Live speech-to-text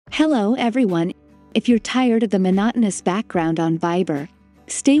Hello everyone. If you're tired of the monotonous background on Viber,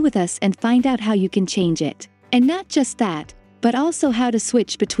 stay with us and find out how you can change it. And not just that, but also how to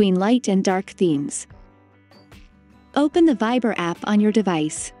switch between light and dark themes. Open the Viber app on your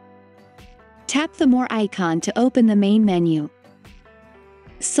device. Tap the More icon to open the main menu.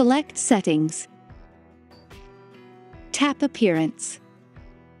 Select Settings. Tap Appearance.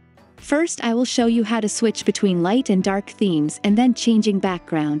 First, I will show you how to switch between light and dark themes and then changing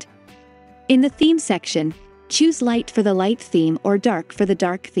background. In the Theme section, choose Light for the light theme or Dark for the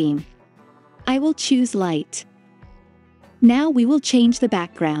dark theme. I will choose Light. Now we will change the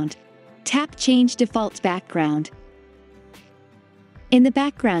background. Tap Change Default Background. In the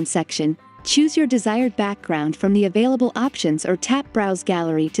Background section, choose your desired background from the available options or tap Browse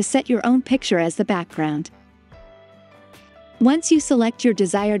Gallery to set your own picture as the background. Once you select your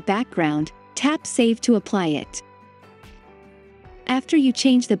desired background, tap Save to apply it. After you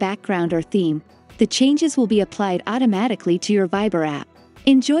change the background or theme, the changes will be applied automatically to your Viber app.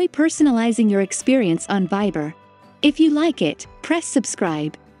 Enjoy personalizing your experience on Viber. If you like it, press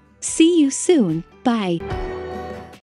subscribe. See you soon. Bye.